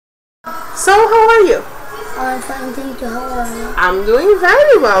So, how are you? I'm fine, thank you. How are you? I'm doing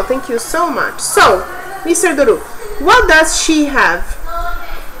very well, thank you so much. So, Mr. Doruk, what does she have?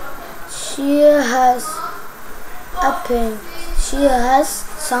 She has a paint. She has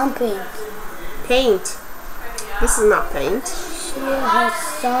some paint. Paint. This is not paint. She has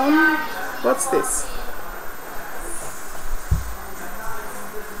some. What's this?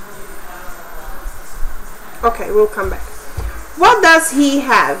 Okay, we'll come back. What does he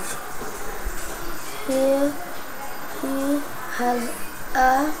have? He has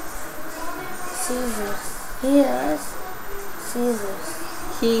a scissors. He has scissors.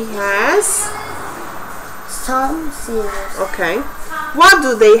 He has. Some scissors. Okay. What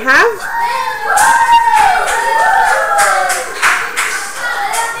do they have?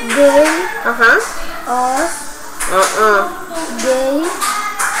 They are.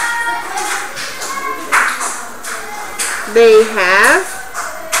 They have.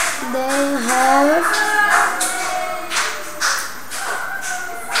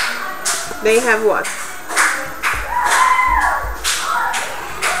 They have what?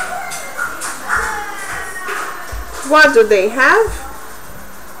 What do they have?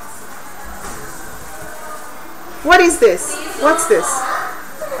 What is this? What's this?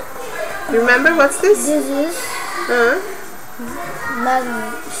 Remember what's this? This is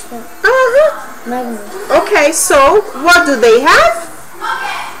magnet. Magnet. Okay, so what do they have?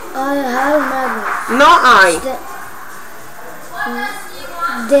 I have magnet. No, I.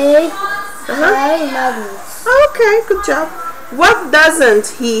 They have magnets. Okay, good job. What doesn't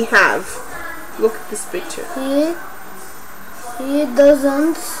he have? Look at this picture. He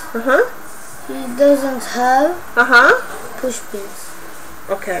doesn't. He doesn't have push pins.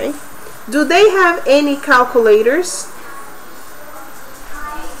 Okay. Do they have any calculators?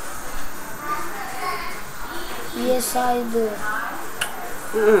 Yes, I do.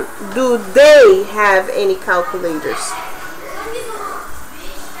 Do they have any calculators?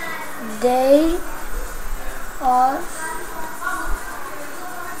 They are.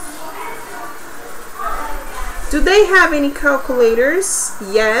 Do they have any calculators?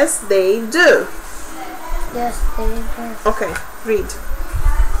 Yes, they do. Yes, they do. Okay, read.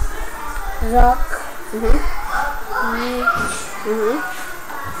 Rock, reach,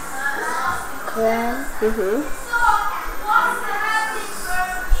 clan,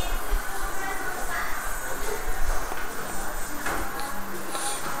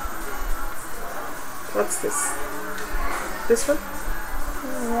 What's this? This one?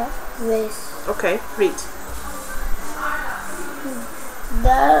 race. Okay, read.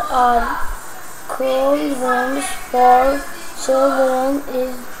 There are cool rooms for children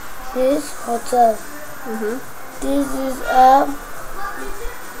in this hotel. This is a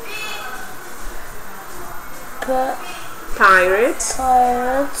Pirates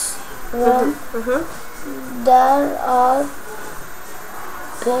room. There are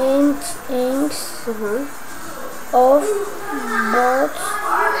paintings of boats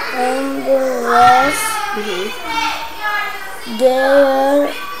and the rest. There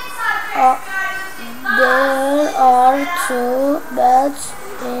are two beds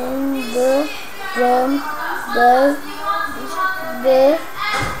in the room. The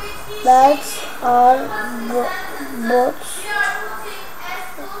beds are boats.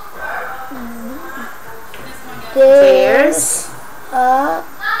 There's a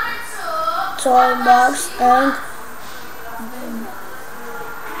toy box and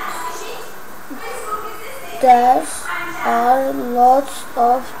there are lots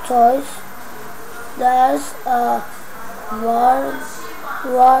of toys. There's a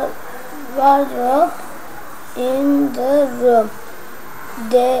wardrobe in the room.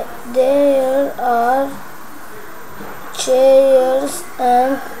 There are chairs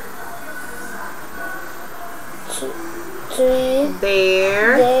and tree.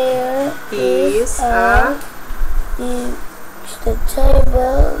 There is a the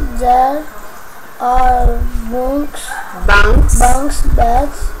table. There are bunks,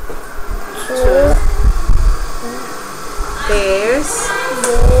 beds. There's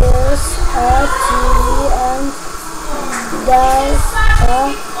a TV and there's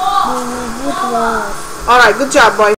a DVD player. Alright, good job, boy.